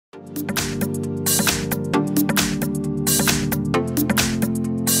Here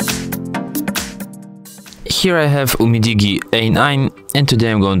I have UMIDIGI A9, and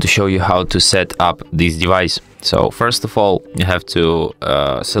today I'm going to show you how to set up this device. So first of all, you have to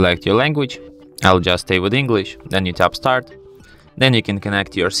select your language. I'll just stay with English. Then you tap Start. Then you can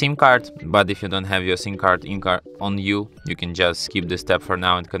connect your SIM card, but if you don't have your SIM card on you can just skip this step for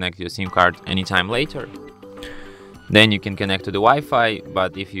now and connect your SIM card anytime later. Then you can connect to the Wi-Fi,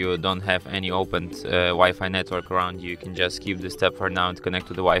 but if you don't have any opened Wi-Fi network around you can just skip this step for now and connect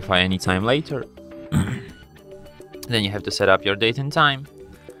to the Wi-Fi anytime later. Then you have to set up your date and time.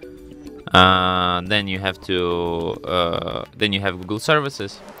 Then you have Google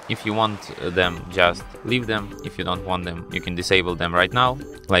services. If you want them, just leave them. If you don't want them, you can disable them right now,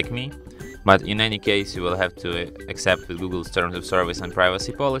 like me. But in any case, you will have to accept with Google's terms of service and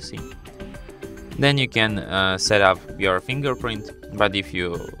privacy policy. Then you can set up your fingerprint, but if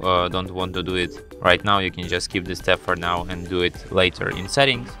you don't want to do it right now, you can just skip this step for now and do it later in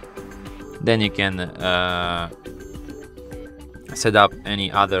settings. Then you can set up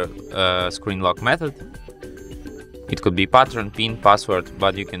any other screen lock method. It could be pattern, PIN, password,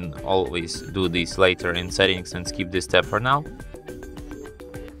 but you can always do this later in settings and skip this step for now.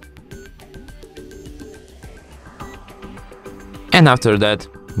 And after that,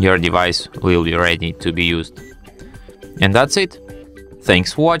 your device will be ready to be used. And that's it.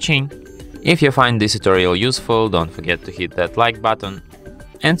 Thanks for watching. If you find this tutorial useful, don't forget to hit that like button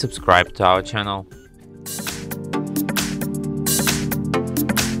and subscribe to our channel.